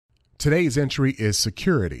Today's entry is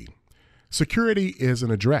security. Security is an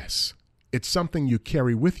address. It's something you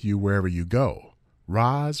carry with you wherever you go.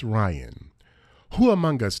 Roz Ryan. Who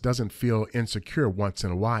among us doesn't feel insecure once in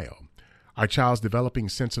a while? Our child's developing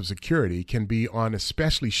sense of security can be on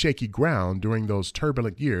especially shaky ground during those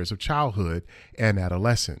turbulent years of childhood and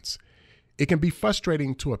adolescence. It can be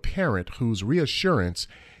frustrating to a parent whose reassurance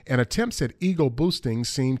and attempts at ego boosting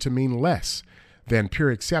seem to mean less than pure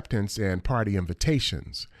acceptance and party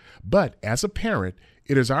invitations. But as a parent,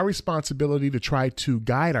 it is our responsibility to try to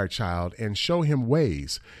guide our child and show him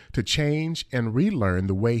ways to change and relearn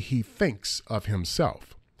the way he thinks of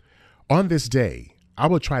himself. On this day, I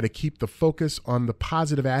will try to keep the focus on the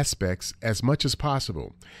positive aspects as much as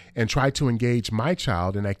possible and try to engage my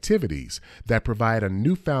child in activities that provide a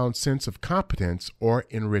newfound sense of competence or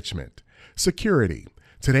enrichment. Security.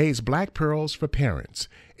 Today's Black Pearls for Parents.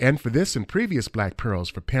 And for this and previous Black Pearls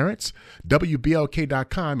for Parents,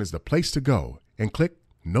 WBLK.com is the place to go and click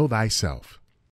Know Thyself.